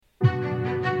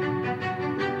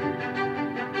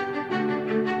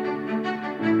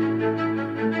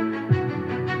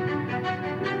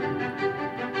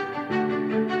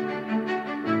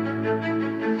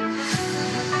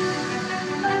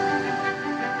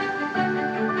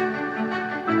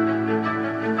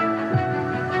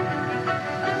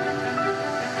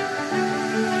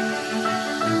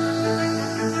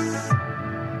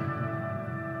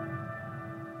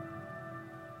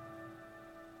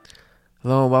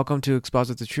Hello and welcome to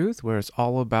Exposit the Truth, where it's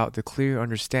all about the clear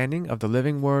understanding of the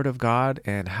living Word of God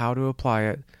and how to apply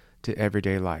it to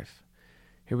everyday life.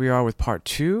 Here we are with part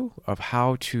 2 of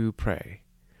how to pray.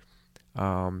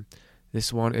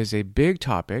 This one is a big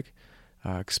topic,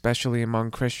 especially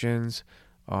among Christians,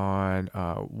 on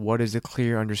what is the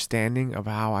clear understanding of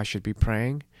how I should be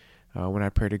praying when I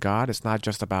pray to God. It's not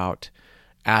just about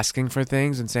asking for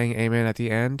things and saying amen at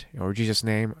the end, or Jesus'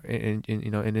 name,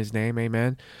 in His name,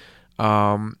 amen.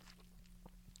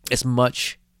 It's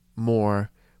much more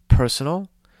personal,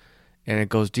 and it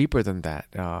goes deeper than that.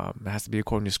 It has to be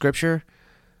according to Scripture.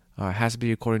 It has to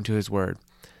be according to His Word.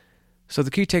 So the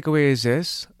key takeaway is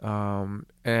this,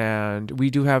 and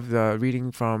we do have the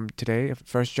reading from today,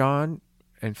 1 John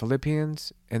and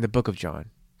Philippians and the book of John.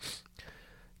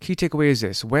 Key takeaway is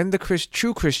this: when the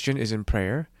true Christian is in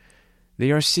prayer,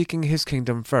 they are seeking His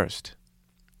kingdom first,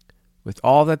 with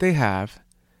all that they have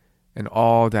and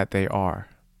all that they are.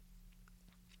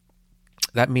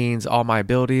 That means all my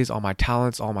abilities, all my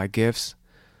talents, all my gifts,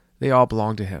 they all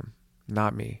belong to Him,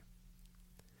 not me.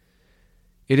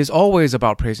 It is always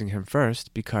about praising Him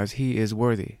first because He is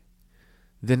worthy.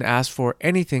 Then ask for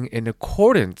anything in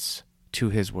accordance to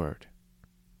His word.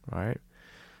 Right?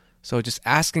 So just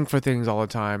asking for things all the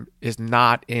time is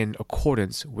not in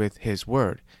accordance with His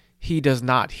word. He does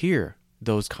not hear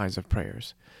those kinds of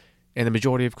prayers. And the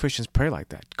majority of Christians pray like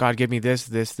that. God, give me this,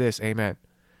 this, this, amen.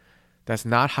 That's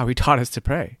not how He taught us to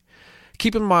pray.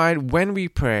 Keep in mind, when we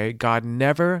pray, God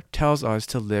never tells us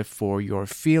to live for your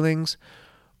feelings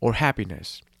or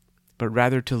happiness, but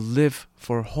rather to live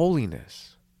for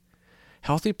holiness.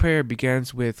 Healthy prayer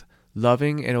begins with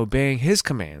loving and obeying His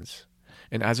commands.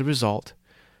 And as a result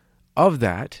of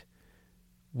that,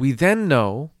 we then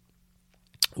know,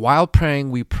 while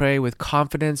praying, we pray with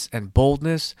confidence and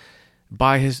boldness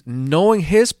by knowing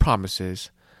His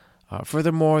promises.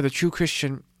 Furthermore, the true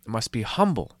Christian must be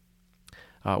humble,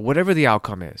 whatever the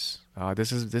outcome is.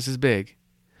 This is big.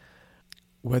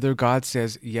 Whether God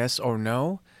says yes or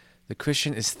no, the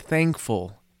Christian is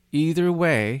thankful either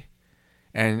way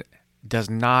and does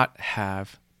not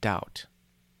have doubt.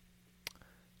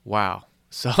 Wow.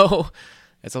 So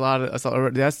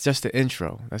that's just the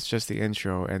intro. That's just the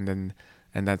intro, and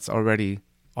that's already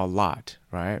a lot,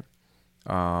 right?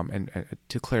 And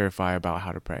to clarify about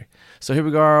how to pray. So here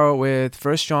we go with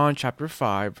 1 John chapter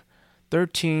 5,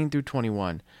 13 through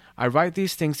 21. I write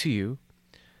these things to you.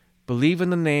 Believe in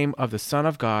the name of the Son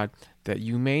of God, that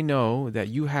you may know that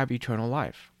you have eternal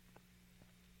life.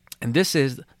 And this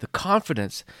is the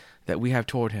confidence that we have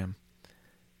toward Him,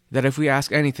 that if we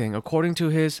ask anything according to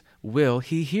His will,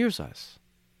 He hears us.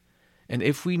 And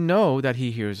if we know that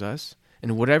He hears us,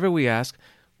 and whatever we ask,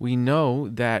 we know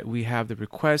that we have the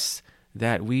requests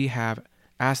that we have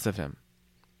asked of Him.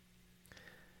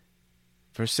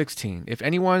 Verse 16, if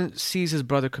anyone sees his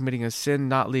brother committing a sin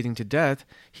not leading to death,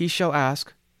 he shall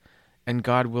ask, and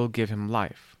God will give him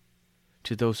life.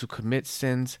 To those who commit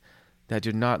sins that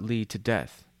do not lead to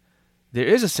death. There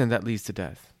is a sin that leads to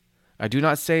death. I do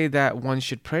not say that one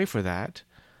should pray for that.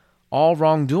 All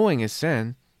wrongdoing is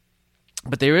sin,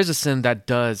 but there is a sin that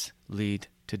does lead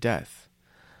to death.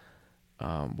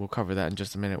 We'll cover that in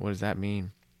just a minute. What does that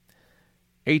mean?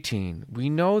 18. We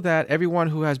know that everyone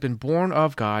who has been born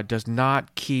of God does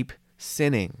not keep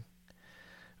sinning,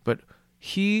 but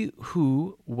he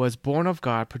who was born of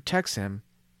God protects him,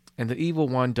 and the evil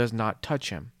one does not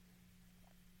touch him.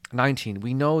 19.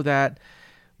 We know that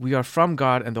we are from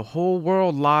God, and the whole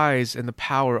world lies in the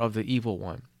power of the evil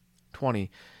one.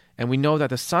 20. And we know that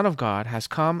the Son of God has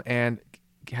come and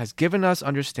has given us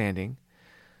understanding,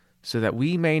 so that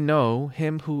we may know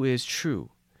Him who is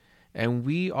true, and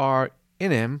we are in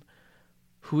Him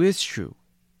who is true,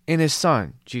 in His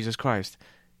Son, Jesus Christ.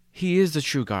 He is the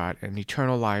true God and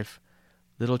eternal life.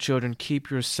 Little children, keep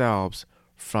yourselves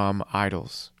from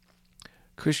idols.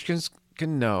 Christians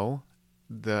can know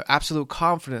the absolute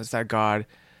confidence that God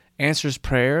answers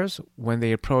prayers when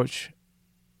they approach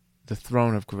the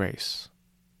throne of grace.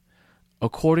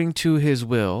 According to His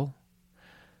will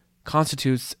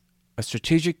constitutes a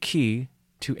strategic key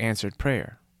to answered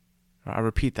prayer. I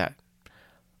repeat that.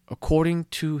 According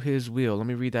to His will. Let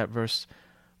me read that verse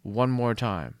one more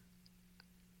time.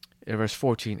 In verse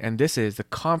 14. And this is the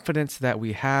confidence that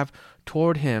we have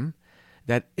toward Him,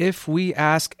 that if we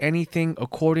ask anything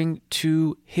according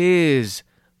to His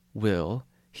will,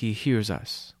 He hears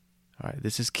us. All right,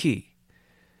 this is key.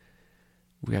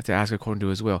 We have to ask according to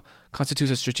His will.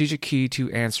 Constitutes a strategic key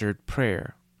to answered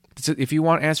prayer. If you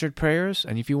want answered prayers,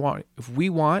 and if we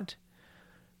want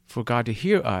for God to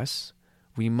hear us,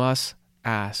 we must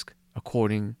ask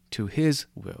according to His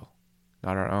will,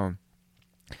 not our own.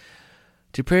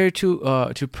 To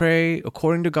pray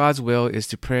according to God's will is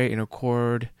to pray in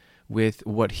accord with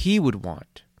what He would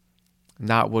want,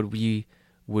 not what we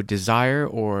would desire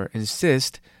or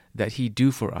insist that He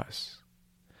do for us.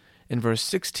 In verse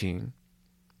 16,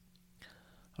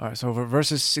 all right, so for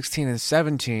verses 16 and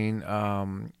 17,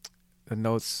 the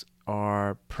notes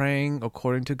are praying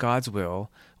according to God's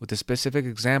will with a specific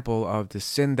example of the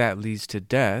sin that leads to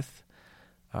death.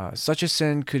 Such a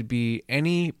sin could be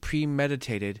any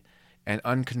premeditated and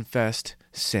unconfessed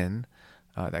sin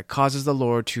that causes the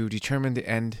Lord to determine the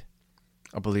end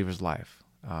of a believer's life.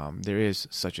 There is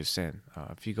such a sin.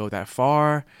 If you go that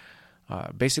far,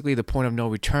 basically the point of no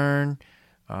return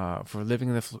for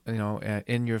living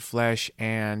in your flesh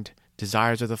and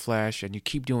desires of the flesh, and you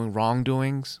keep doing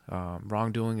wrongdoings.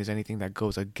 Wrongdoing is anything that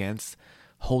goes against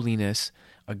holiness,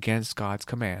 against God's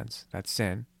commands. That's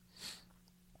sin.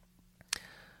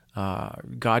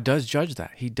 God does judge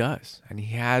that. He does, and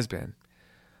He has been,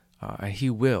 and He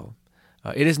will.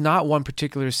 It is not one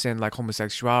particular sin like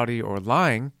homosexuality or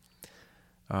lying,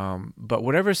 but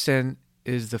whatever sin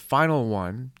is the final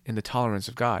one in the tolerance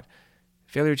of God.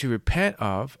 Failure to repent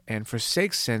of and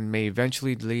forsake sin may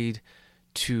eventually lead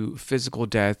to physical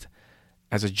death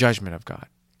as a judgment of God.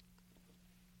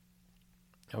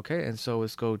 Okay, and so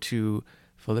let's go to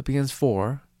Philippians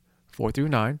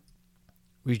 4:4-9.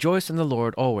 Rejoice in the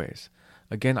Lord always.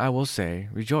 Again, I will say,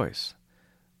 rejoice.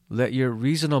 Let your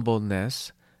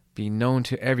reasonableness be known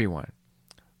to everyone.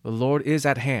 The Lord is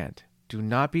at hand. Do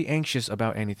not be anxious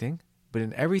about anything, but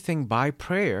in everything by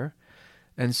prayer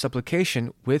and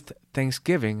supplication with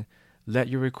thanksgiving, let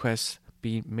your requests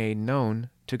be made known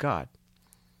to God.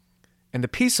 And the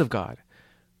peace of God,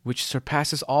 which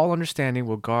surpasses all understanding,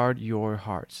 will guard your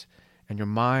hearts and your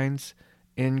minds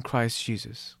in Christ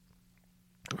Jesus.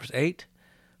 Verse 8.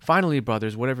 Finally,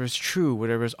 brothers, whatever is true,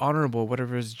 whatever is honorable,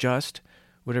 whatever is just,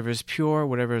 whatever is pure,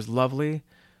 whatever is lovely,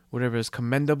 whatever is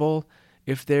commendable,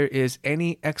 if there is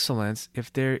any excellence,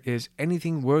 if there is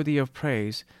anything worthy of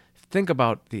praise, think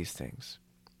about these things.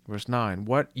 Verse 9,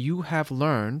 what you have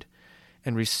learned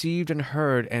and received and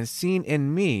heard and seen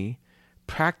in me,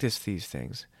 practice these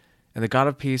things, and the God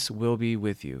of peace will be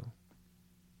with you.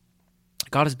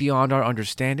 God is beyond our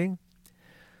understanding.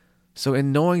 So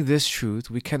in knowing this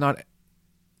truth, we cannot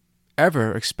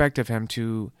ever expect of Him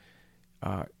to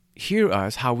hear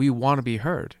us how we want to be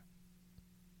heard.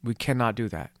 We cannot do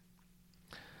that.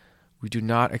 We do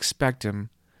not expect Him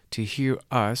to hear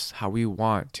us how we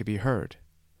want to be heard.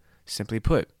 Simply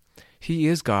put, He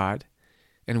is God,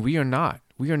 and we are not.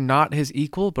 We are not His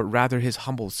equal, but rather His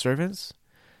humble servants.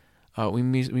 We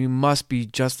must be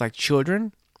just like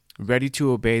children, ready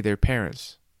to obey their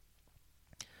parents.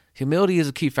 Humility is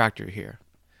a key factor here,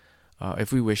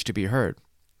 if we wish to be heard.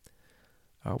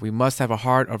 We must have a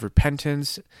heart of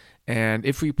repentance, and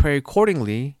if we pray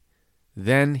accordingly,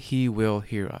 then He will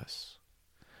hear us.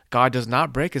 God does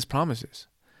not break His promises.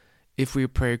 If we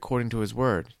pray according to His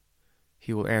word,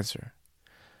 He will answer.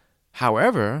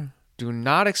 However, do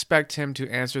not expect Him to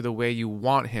answer the way you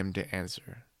want Him to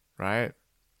answer, right?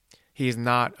 He is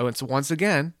not, once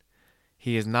again,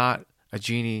 He is not a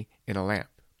genie in a lamp.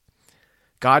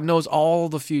 God knows all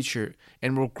the future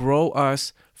and will grow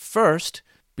us first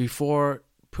before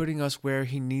putting us where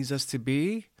He needs us to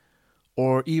be,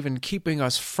 or even keeping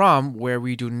us from where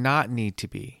we do not need to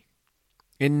be.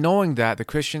 In knowing that, the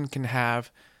Christian can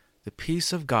have the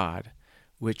peace of God,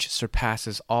 which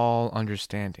surpasses all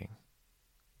understanding.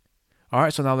 All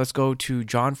right, so now let's go to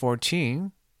John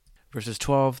 14, verses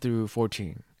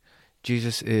 12-14.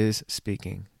 Jesus is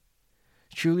speaking.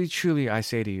 Truly, truly, I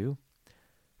say to you,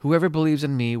 whoever believes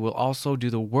in me will also do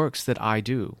the works that I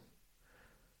do.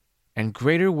 And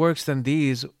greater works than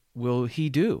these will he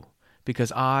do,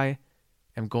 because I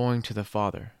am going to the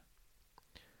Father.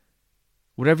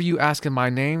 Whatever you ask in my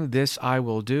name, this I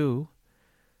will do,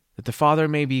 that the Father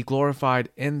may be glorified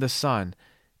in the Son.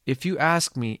 If you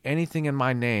ask me anything in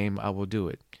my name, I will do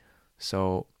it.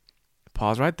 So,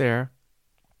 pause right there.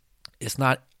 It's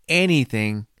not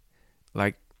anything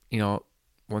like,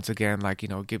 once again, like,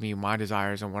 give me my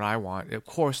desires and what I want. Of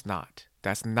course not.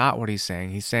 That's not what he's saying.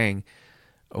 He's saying,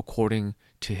 according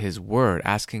to his word,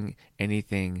 asking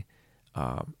anything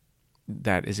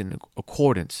that is in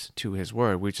accordance to his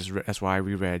word, that's why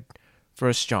we read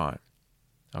 1 John.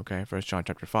 Okay, 1 John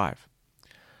chapter 5.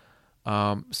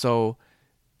 So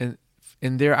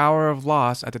in their hour of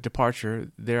loss, at the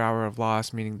departure, their hour of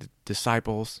loss, meaning the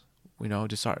disciples,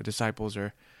 disciples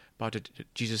are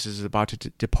Jesus is about to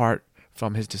depart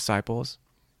from his disciples.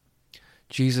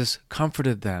 Jesus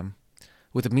comforted them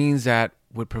with a means that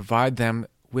would provide them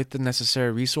with the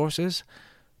necessary resources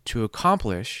to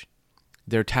accomplish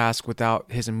their task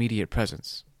without his immediate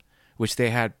presence, which they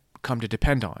had come to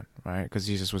depend on, right? Because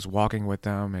Jesus was walking with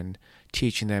them and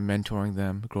teaching them, mentoring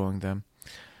them, growing them.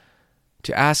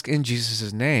 To ask in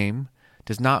Jesus' name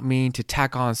does not mean to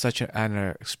tack on such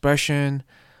an expression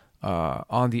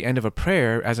on the end of a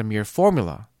prayer as a mere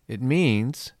formula. It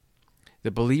means the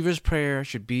believer's prayer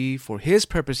should be for his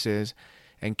purposes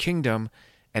and kingdom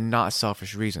and not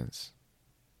selfish reasons.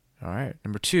 All right.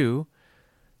 Number 2,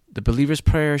 the believer's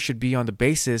prayer should be on the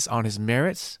basis on his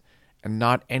merits and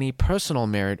not any personal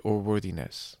merit or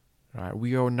worthiness. All right.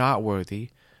 We are not worthy.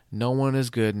 No one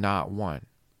is good, not one.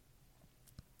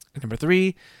 And number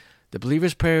 3, the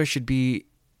believer's prayer should be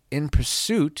in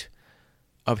pursuit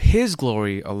of his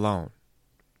glory alone.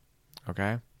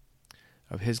 Okay?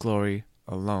 Of his glory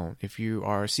alone. If you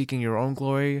are seeking your own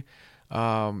glory,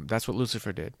 that's what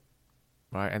Lucifer did.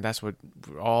 Right? And that's what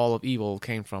all of evil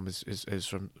came from, is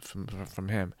from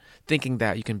him. Thinking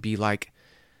that you can be like,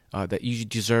 that you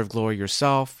deserve glory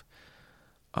yourself.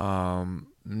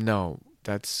 No,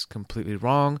 that's completely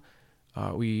wrong.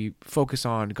 We focus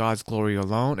on God's glory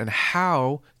alone, and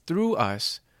how, through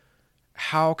us,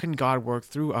 how can God work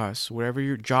through us, wherever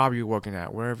your job you're working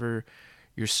at, wherever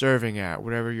you're serving at,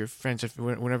 whenever you're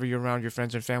around your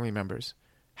friends and family members.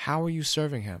 How are you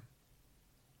serving him?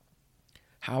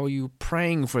 How are you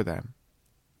praying for them?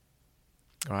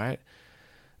 All right?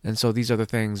 And so these are the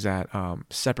things that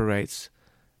separates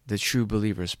the true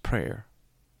believer's prayer.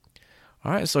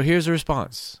 All right, so here's the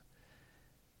response.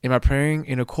 Am I praying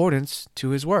in accordance to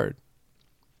his word?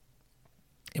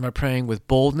 Am I praying with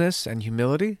boldness and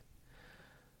humility?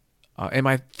 Am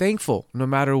I thankful no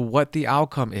matter what the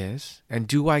outcome is? And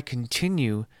do I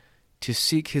continue to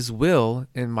seek his will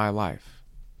in my life?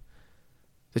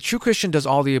 The true Christian does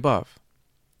all the above.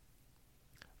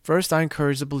 First, I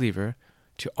encourage the believer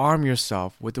to arm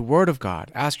yourself with the word of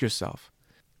God. Ask yourself,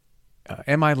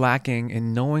 am I lacking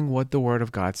in knowing what the word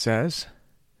of God says?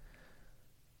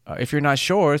 If you're not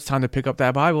sure, it's time to pick up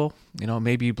that Bible.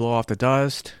 Maybe you blow off the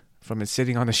dust from it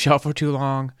sitting on the shelf for too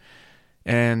long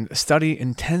and study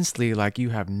intensely like you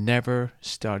have never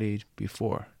studied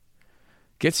before.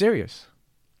 Get serious.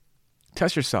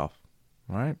 Test yourself,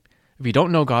 right? If you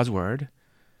don't know God's word,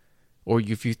 or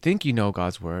if you think you know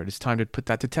God's word, it's time to put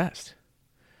that to test.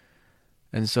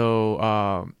 And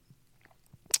so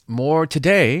more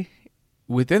today,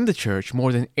 within the church,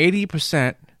 more than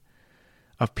 80%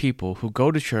 of people who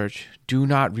go to church do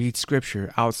not read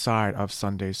scripture outside of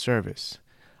Sunday service.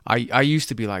 I used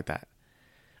to be like that.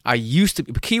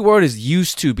 The key word is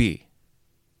used to be,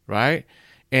 right?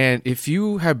 And if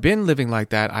you have been living like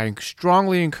that, I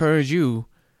strongly encourage you,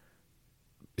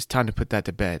 it's time to put that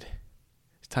to bed.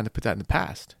 It's time to put that in the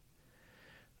past,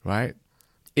 right?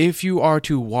 If we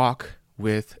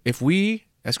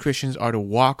as Christians are to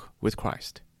walk with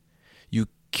Christ, you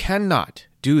cannot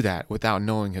do that without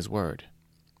knowing his word.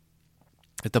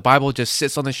 If the Bible just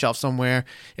sits on the shelf somewhere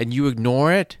and you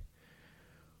ignore it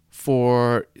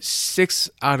for 6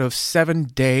 out of 7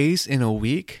 days in a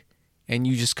week, and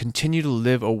you just continue to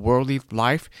live a worldly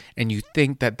life and you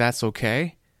think that that's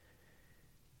okay,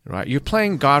 right? You're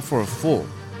playing God for a fool,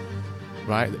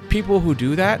 right? People who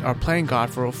do that are playing God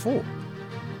for a fool.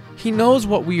 He knows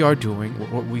what we are doing,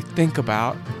 what we think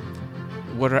about,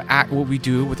 what we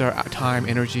do with our time,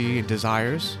 energy, and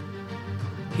desires.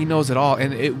 He knows it all,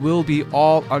 and it will be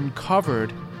all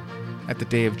uncovered at the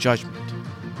day of judgment.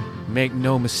 Make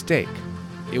no mistake,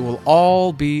 it will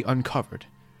all be uncovered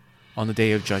on the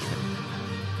day of judgment.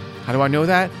 How do I know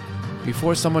that?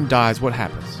 Before someone dies, what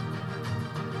happens?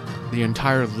 The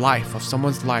entire life of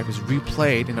someone's life is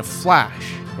replayed in a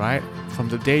flash, right? From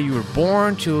the day you were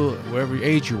born to whatever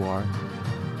age you are,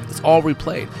 it's all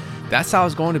replayed. That's how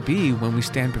it's going to be when we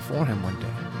stand before him one day.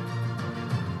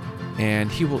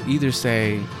 And he will either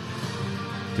say,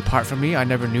 "Depart from me, I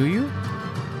never knew you,"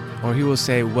 or he will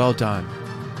say, "Well done,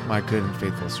 my good and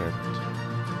faithful servant."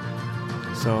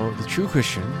 So the true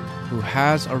Christian who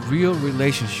has a real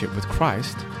relationship with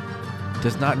Christ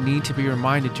does not need to be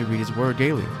reminded to read his word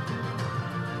daily,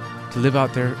 to live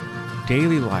out their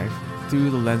daily life through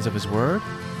the lens of his word,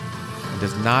 and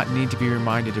does not need to be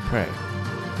reminded to pray.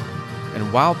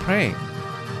 And while praying,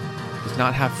 does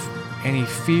not have any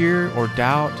fear or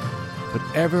doubt, but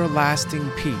everlasting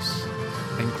peace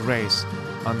and grace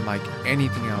unlike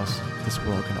anything else this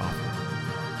world can offer.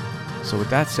 So with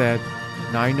that said,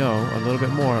 now I know a little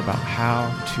bit more about how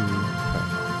to pray.